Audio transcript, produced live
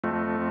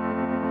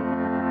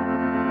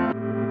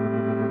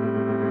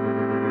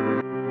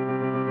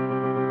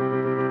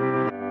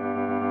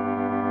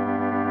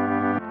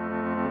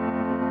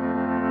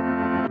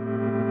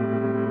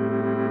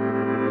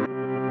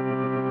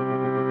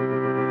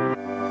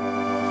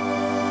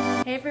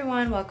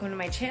everyone, welcome to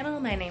my channel.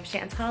 My name's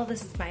Chantel,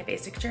 this is my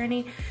basic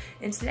journey,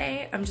 and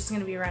today I'm just going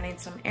to be running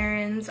some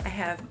errands. I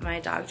have my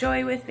dog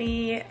Joey with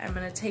me. I'm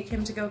going to take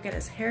him to go get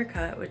his hair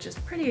cut, which is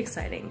pretty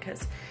exciting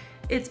because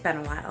it's been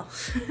a while.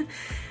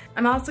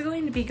 I'm also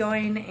going to be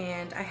going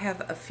and I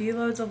have a few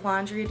loads of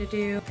laundry to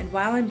do, and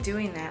while I'm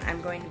doing that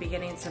I'm going to be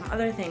getting some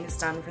other things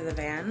done for the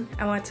van.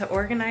 I want to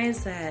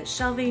organize that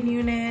shelving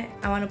unit,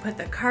 I want to put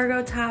the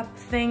cargo top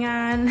thing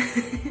on,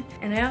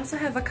 and I also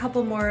have a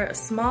couple more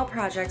small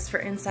projects for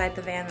inside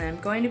the van that I'm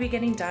going to be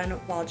getting done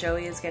while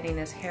Joey is getting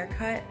his hair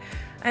cut.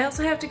 I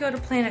also have to go to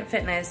Planet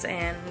Fitness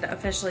and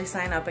officially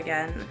sign up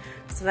again,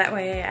 so that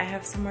way I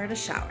have somewhere to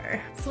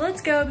shower. So let's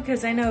go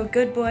because I know a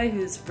good boy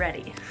who's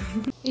ready.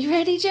 You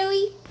ready,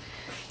 Joey?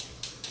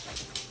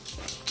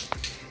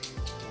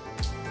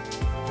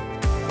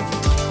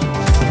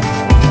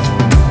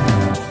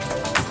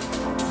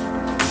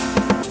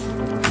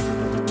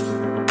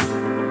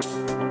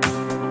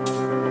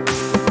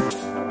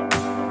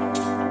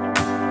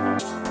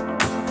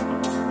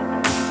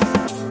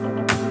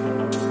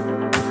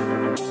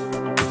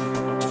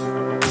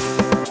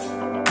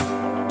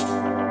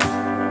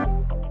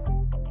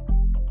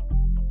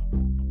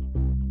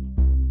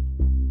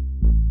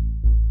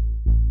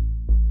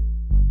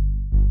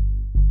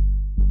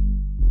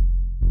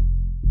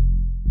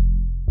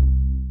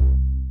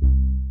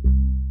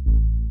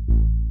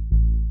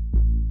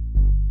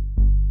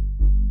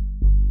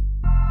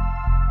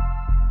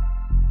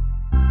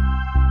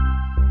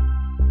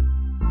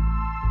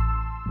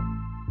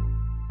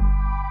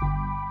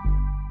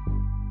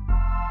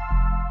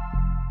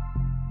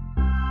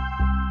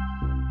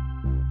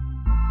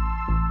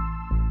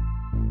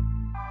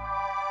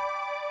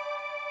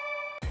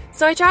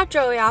 So I dropped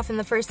Joey off, and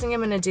the first thing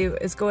I'm going to do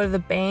is go to the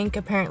bank.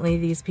 Apparently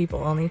these people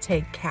only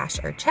take cash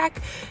or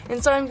check,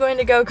 and so I'm going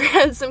to go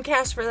grab some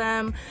cash for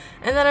them,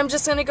 and then I'm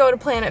just going to go to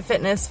Planet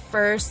Fitness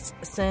first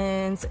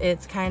since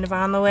it's kind of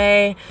on the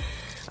way.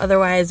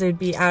 Otherwise it would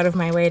be out of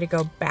my way to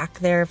go back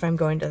there if I'm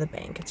going to the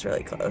bank. It's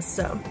really close.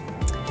 So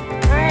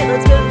alright,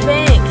 let's go to the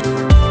bank.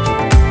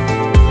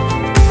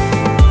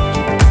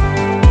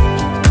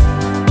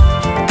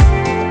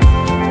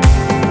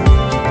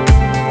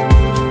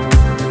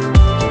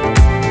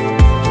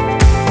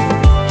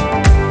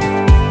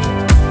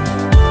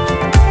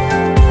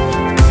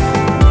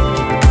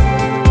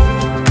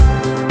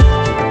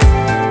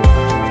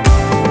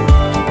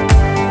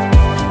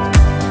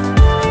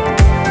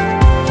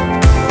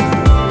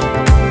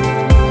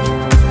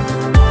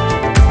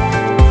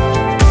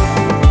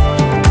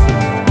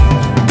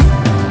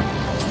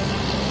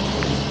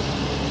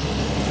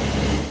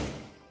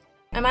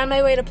 I'm on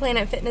my way to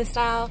Planet Fitness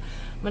now.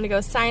 I'm gonna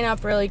go sign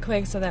up really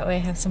quick so that way I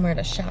have somewhere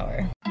to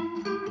shower.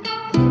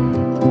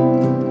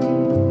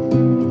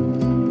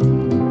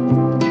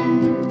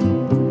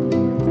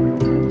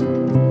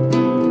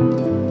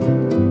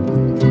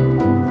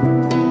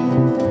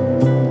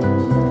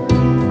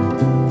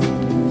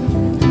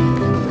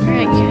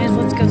 Alright guys,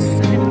 let's go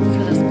sign up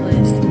for this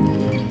place.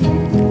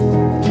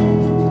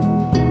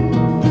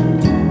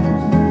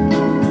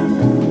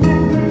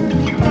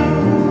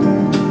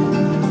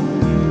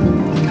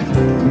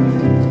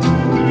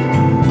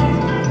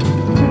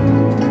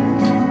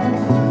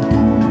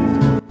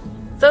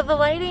 So the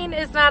lighting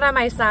is not on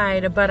my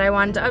side, but I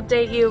wanted to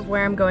update you of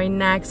where I'm going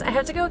next. I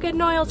have to go get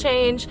an oil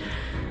change.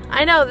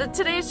 I know that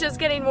today's just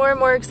getting more and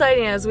more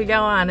exciting as we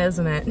go on,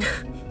 isn't it?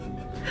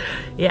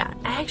 Yeah,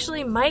 I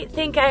actually might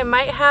think I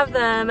might have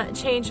them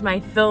change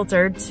my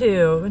filter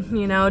too.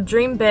 You know,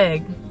 dream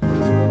big.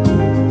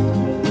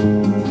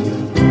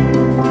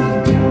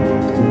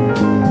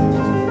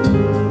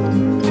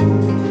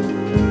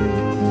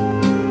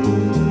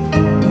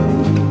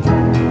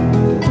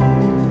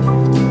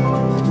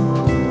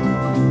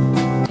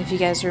 If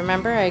you guys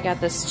remember, I got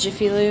this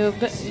Jiffy Lube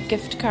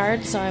gift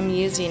card, so I'm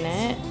using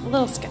it. A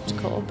little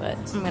skeptical, but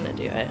I'm gonna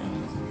do it.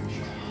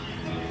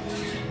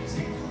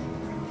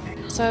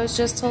 So I was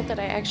just told that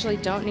I actually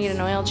don't need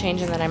an oil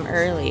change and that I'm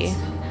early,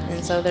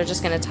 and so they're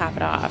just gonna top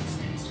it off.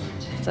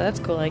 So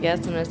that's cool, I guess.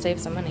 I'm gonna save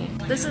some money.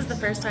 This is the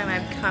first time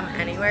I've come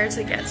anywhere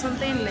to get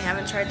something and they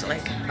haven't tried to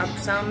like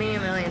upsell me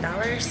 $1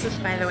 million. So,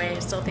 by the way, I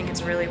still think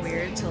it's really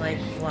weird to like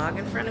vlog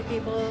in front of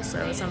people,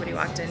 so somebody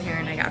walked in here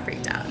and I got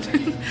freaked out.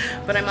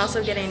 But I'm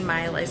also getting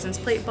my license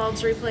plate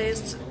bulbs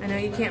replaced. I know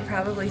you can't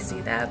probably see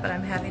that, but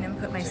I'm having him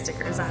put my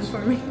stickers on for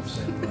me.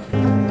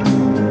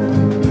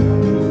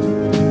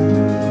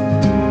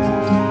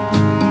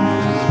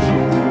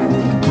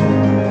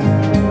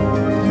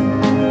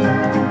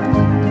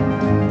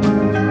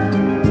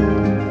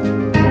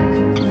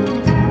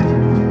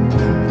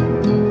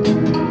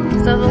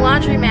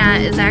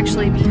 Laundromat is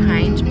actually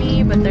behind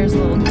me, but there's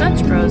little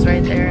Dutch Bros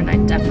right there, and I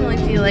definitely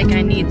feel like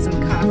I need some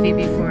coffee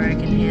before I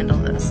can handle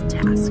this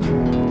task.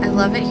 I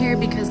love it here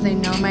because they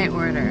know my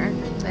order.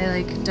 They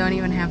like don't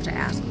even have to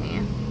ask me.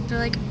 They're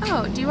like,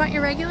 oh, do you want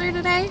your regular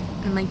today?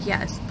 And I'm like,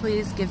 yes,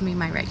 please give me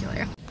my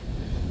regular.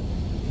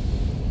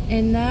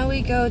 And now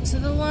we go to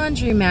the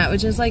laundromat,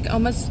 which is like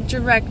almost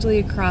directly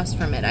across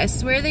from it. I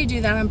swear they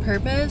do that on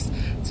purpose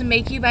to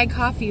make you buy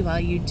coffee while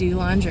you do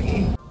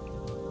laundry.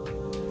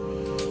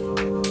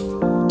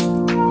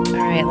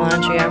 Alright,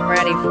 laundry, I'm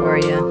ready for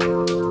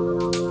you.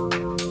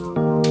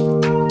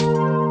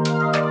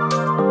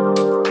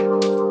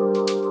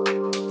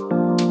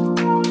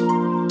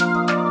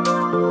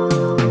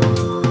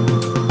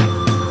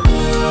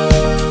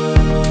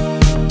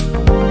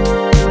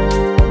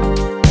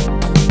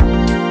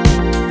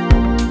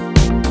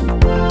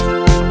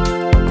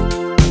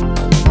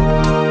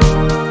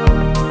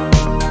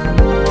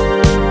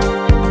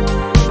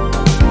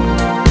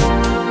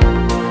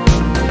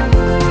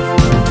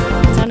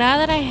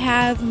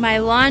 My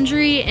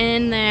laundry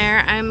in there,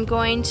 I'm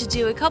going to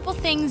do a couple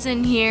things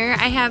in here.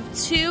 I have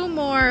 2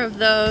 more of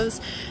those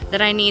that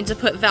I need to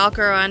put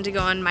Velcro on to go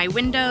on my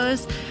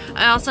windows.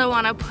 I also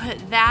want to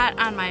put that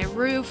on my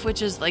roof,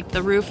 which is like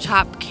the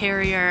rooftop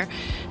carrier,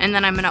 and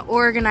then I'm going to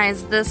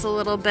organize this a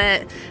little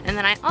bit. And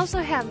then I also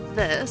have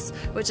this,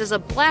 which is a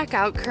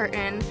blackout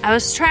curtain. I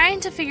was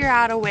trying to figure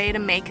out a way to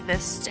make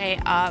this stay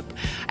up.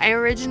 I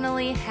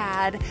originally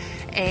had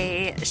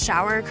a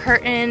shower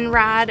curtain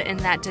rod and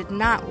that did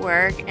not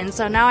work, and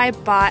so now I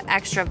bought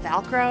extra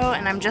Velcro,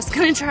 and I'm just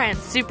gonna try and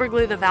super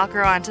glue the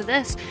Velcro onto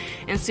this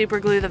and super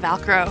glue the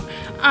Velcro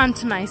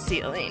onto my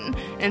ceiling,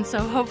 and so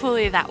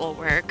hopefully that will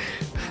work.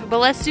 But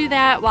let's do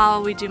that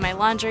while we do my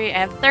laundry. I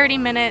have 30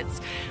 minutes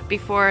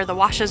before the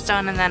wash is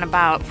done and then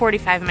about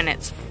 45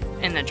 minutes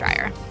in the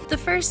dryer. The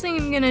first thing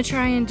I'm gonna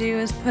try and do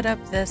is put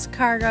up this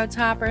cargo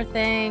topper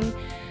thing.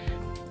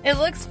 It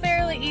looks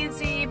fairly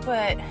easy,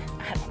 but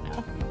I don't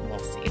know. We'll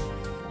see.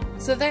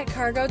 So that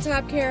cargo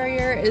top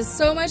carrier is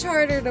so much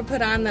harder to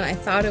put on than I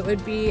thought it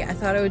would be. I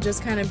thought it would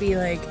just kind of be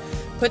like,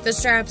 put the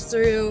straps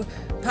through,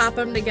 pop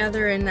them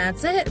together, and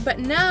that's it. But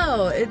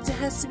no, it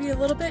has to be a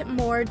little bit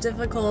more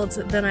difficult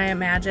than I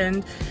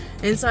imagined.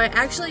 And so I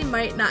actually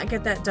might not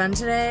get that done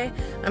today.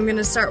 I'm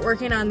gonna start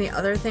working on the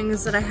other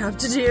things that I have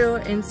to do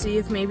and see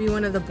if maybe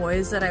one of the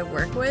boys that I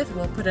work with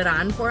will put it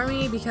on for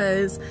me,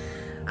 because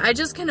I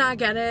just cannot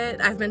get it.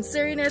 I've been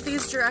staring at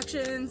these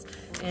directions,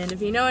 and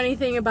if you know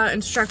anything about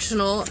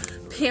instructional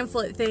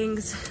pamphlet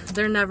things,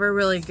 they're never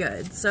really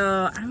good.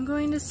 So I'm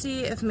going to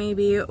see if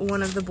maybe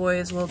one of the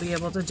boys will be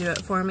able to do it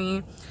for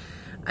me.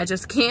 I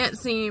just can't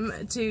seem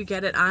to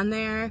get it on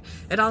there.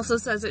 It also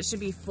says it should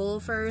be full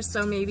first,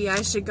 so maybe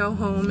I should go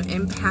home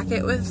and pack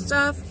it with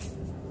stuff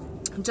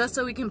just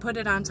so we can put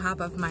it on top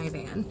of my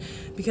van,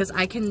 because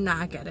I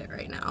cannot get it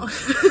right now.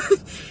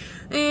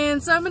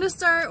 And so I'm gonna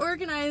start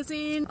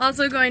organizing.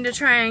 Also going to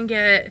try and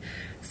get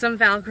some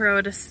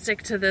Velcro to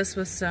stick to this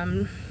with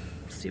some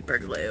super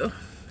glue.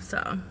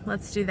 So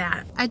let's do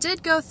that. I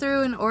did go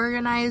through and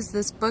organize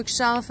this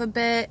bookshelf a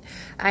bit.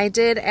 I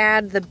did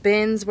add the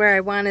bins where I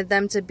wanted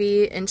them to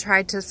be and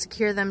tried to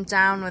secure them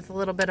down with a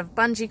little bit of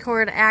bungee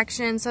cord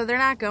action, so they're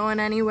not going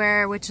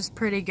anywhere, which is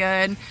pretty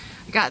good.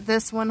 I got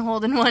this one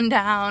holding one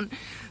down.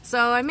 So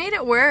I made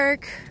it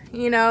work,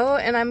 you know,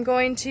 and I'm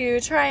going to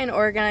try and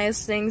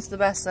organize things the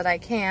best that I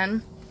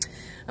can.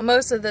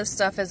 Most of this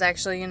stuff is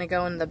actually going to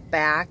go in the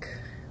back,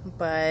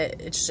 but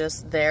it's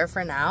just there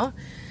for now.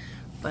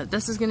 But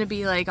this is going to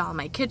be like all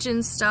my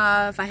kitchen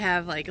stuff. I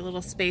have like a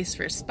little space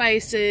for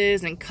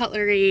spices and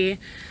cutlery,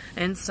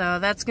 and so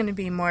that's going to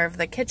be more of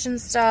the kitchen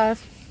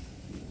stuff.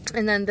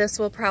 And then this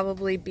will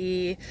probably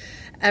be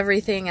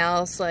everything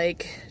else,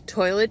 like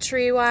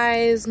toiletry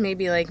wise,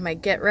 maybe like my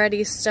get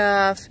ready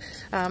stuff.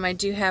 I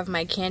do have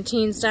my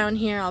canteens down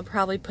here. I'll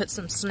probably put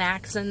some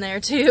snacks in there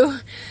too.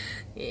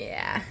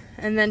 Yeah.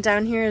 And then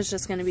down here is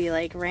just going to be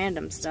like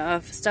random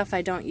stuff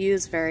I don't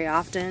use very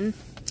often.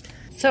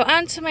 So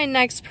on to my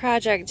next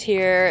project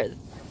here.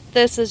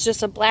 This is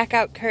just a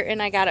blackout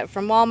curtain. I got it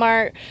from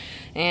Walmart,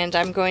 and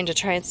I'm going to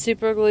try and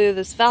super glue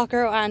this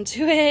Velcro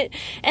onto it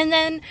and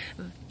then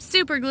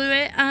super glue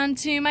it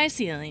onto my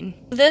ceiling.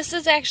 This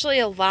is actually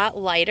a lot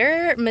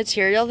lighter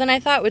material than I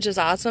thought, which is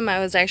awesome. I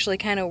was actually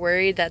kind of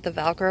worried that the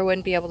Velcro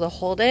wouldn't be able to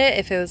hold it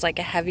if it was like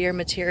a heavier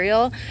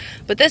material,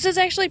 but this is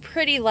actually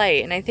pretty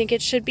light and I think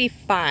it should be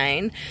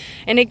fine.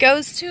 And it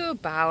goes to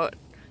about,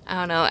 I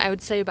don't know, I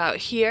would say about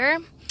here.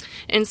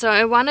 And so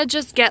I want to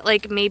just get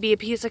like maybe a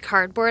piece of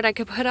cardboard I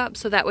could put up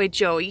so that way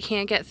Joey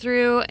can't get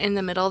through in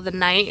the middle of the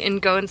night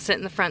and go and sit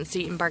in the front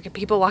seat and bark at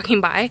people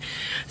walking by.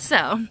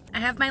 So I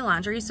have my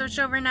laundry switched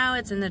over now.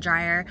 It's in the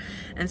dryer.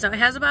 And so it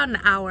has about an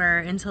hour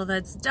until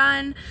that's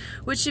done,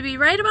 which should be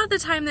right about the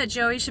time that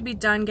Joey should be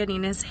done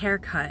getting his hair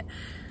cut.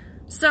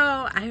 So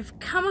I've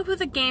come up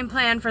with a game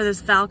plan for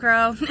this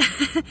Velcro.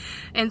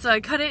 And so I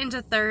cut it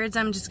into thirds.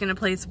 I'm just going to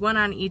place one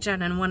on each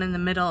end and one in the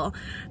middle,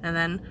 and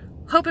then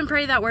hope and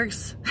pray that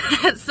works.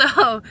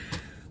 So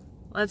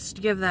let's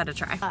give that a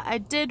try. I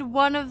did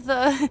one of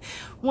the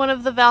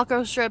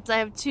Velcro strips. I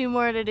have 2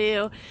 more to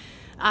do.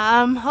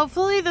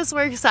 Hopefully this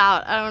works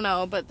out. I don't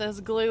know, but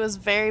this glue is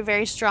very,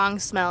 very strong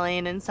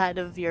smelling inside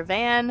of your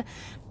van.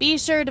 Be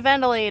sure to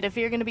ventilate if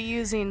you're going to be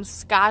using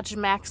Scotch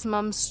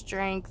maximum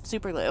strength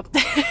super glue.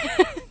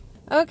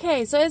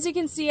 Okay, so as you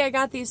can see, I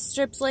got these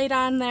strips laid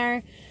on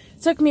there.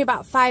 Took me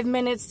about 5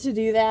 minutes to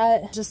do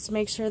that, just to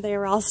make sure they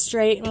were all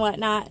straight and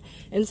whatnot.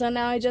 And so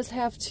now I just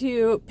have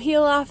to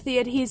peel off the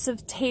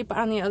adhesive tape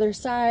on the other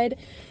side,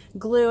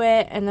 glue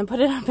it, and then put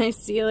it on my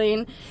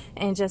ceiling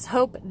and just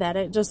hope that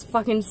it just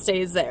fucking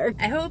stays there.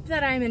 I hope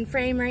that I'm in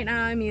frame right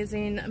now. I'm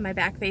using my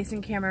back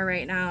facing camera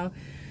right now.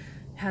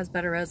 It has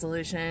better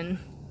resolution.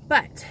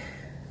 But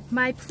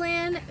my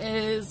plan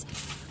is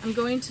I'm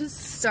going to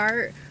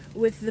start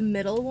with the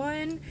middle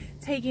one,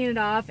 taking it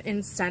off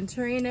and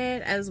centering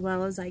it as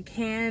well as I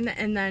can,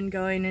 and then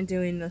going and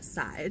doing the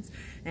sides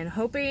and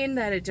hoping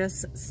that it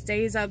just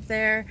stays up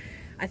there.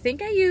 I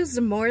think I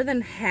used more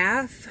than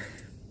half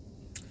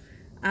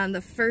on the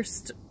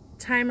first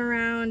time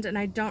around, and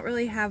I don't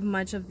really have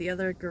much of the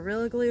other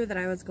Gorilla Glue that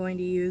I was going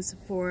to use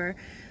for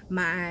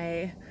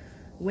my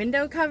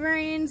window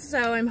covering,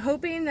 so I'm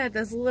hoping that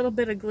this little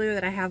bit of glue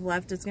that I have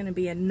left is going to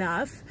be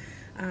enough.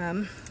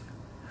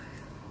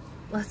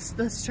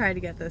 Let's try to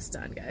get this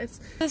done,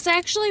 guys. This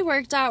actually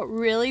worked out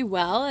really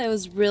well. I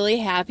was really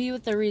happy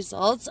with the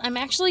results. I'm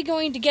actually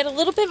going to get a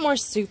little bit more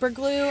super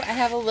glue. I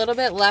have a little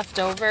bit left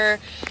over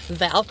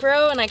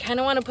Velcro, and I kind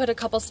of want to put a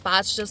couple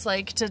spots just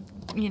like to,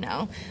 you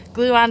know,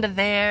 glue onto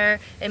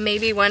there, and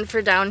maybe one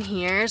for down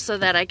here so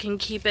that I can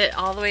keep it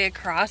all the way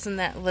across and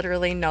that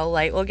literally no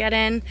light will get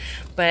in.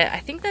 But I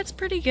think that's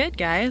pretty good,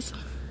 guys.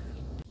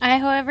 I,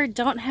 however,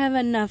 don't have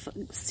enough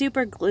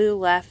super glue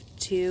left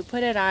to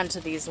put it onto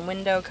these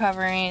window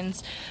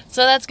coverings,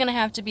 so that's gonna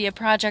have to be a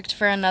project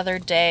for another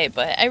day,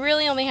 but I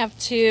really only have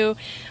 2.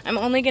 I'm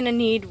only gonna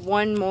need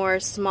 1 more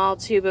small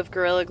tube of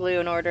Gorilla Glue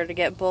in order to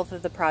get both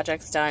of the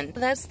projects done.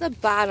 That's the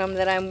bottom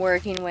that I'm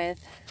working with.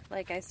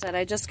 Like I said,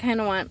 I just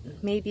kind of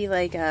want maybe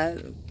like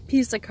a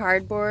piece of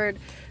cardboard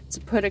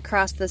to put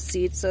across the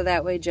seat so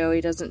that way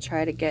Joey doesn't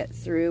try to get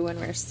through when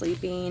we're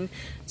sleeping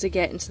to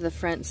get into the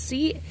front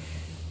seat.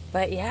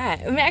 But yeah,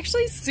 I'm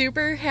actually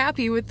super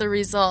happy with the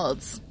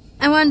results.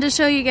 I wanted to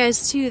show you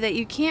guys too that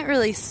you can't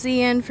really see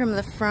in from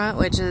the front,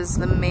 which is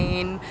the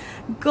main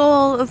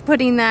goal of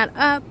putting that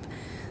up.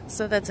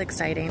 So that's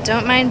exciting.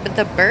 Don't mind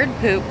the bird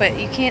poop, but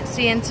you can't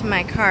see into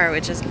my car,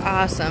 which is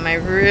awesome. I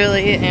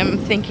really am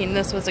thinking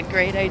this was a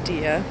great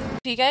idea.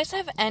 If you guys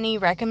have any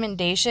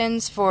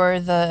recommendations for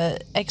the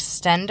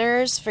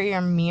extenders for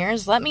your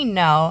mirrors, let me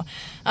know.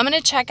 I'm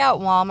gonna check out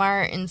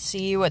Walmart and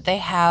see what they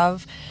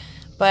have.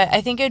 But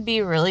I think it would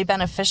be really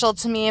beneficial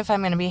to me if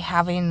I'm going to be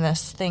having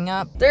this thing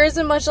up. There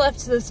isn't much left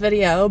to this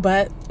video,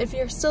 but if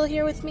you're still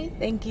here with me,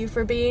 thank you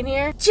for being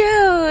here.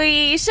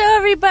 Joey, show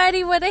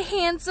everybody what a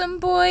handsome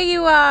boy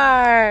you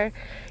are.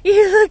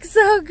 You look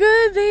so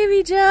good,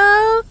 baby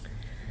Joe.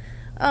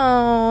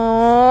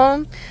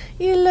 Aww,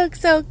 you look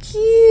so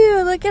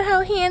cute. Look at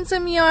how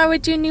handsome you are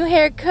with your new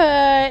haircut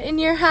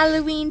and your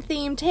Halloween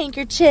themed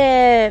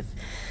handkerchief.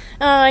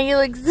 Oh, you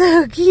look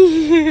so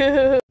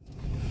cute.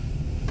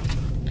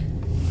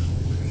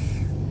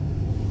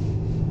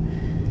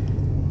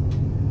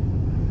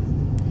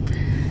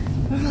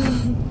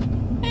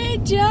 Hey,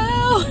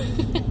 Joe!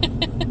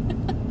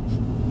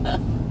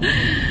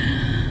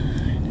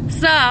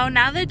 So,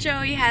 now that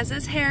Joey has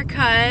his hair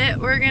cut,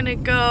 we're gonna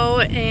go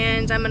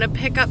and I'm gonna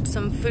pick up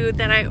some food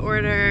that I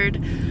ordered.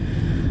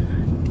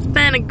 It's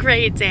been a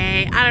great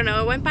day. I don't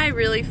know, it went by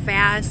really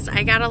fast.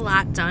 I got a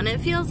lot done,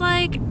 it feels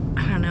like.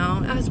 I don't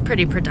know, I was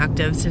pretty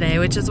productive today,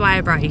 which is why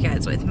I brought you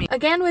guys with me.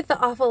 Again, with the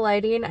awful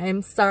lighting,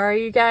 I'm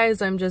sorry you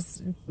guys, I'm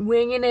just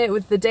winging it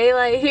with the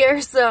daylight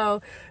here,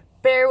 so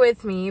bear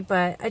with me,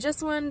 but I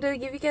just wanted to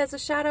give you guys a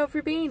shout out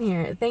for being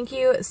here. Thank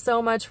you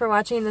so much for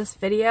watching this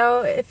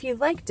video. If you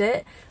liked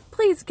it,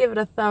 please give it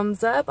a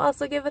thumbs up.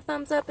 Also give a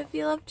thumbs up if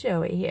you love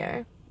Joey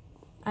here.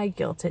 I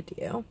guilted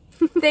you.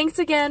 Thanks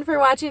again for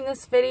watching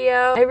this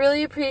video. I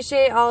really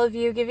appreciate all of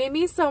you giving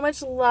me so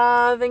much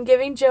love and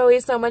giving Joey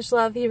so much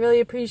love. He really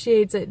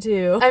appreciates it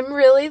too. I'm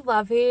really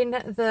loving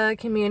the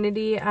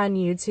community on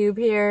YouTube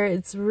here.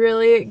 It's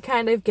really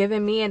kind of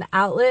given me an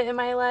outlet in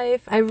my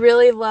life. I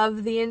really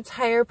love the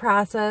entire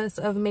process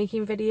of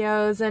making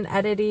videos and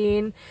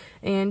editing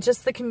and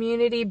just the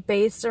community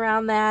based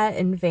around that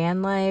and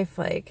van life.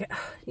 Like,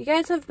 you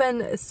guys have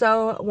been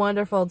so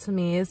wonderful to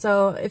me.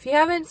 So if you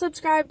haven't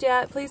subscribed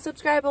yet, please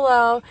subscribe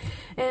below.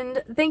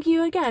 And thank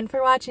you again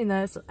for watching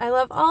this. I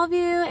love all of you,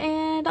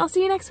 and I'll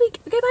see you next week.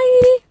 Okay,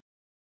 bye!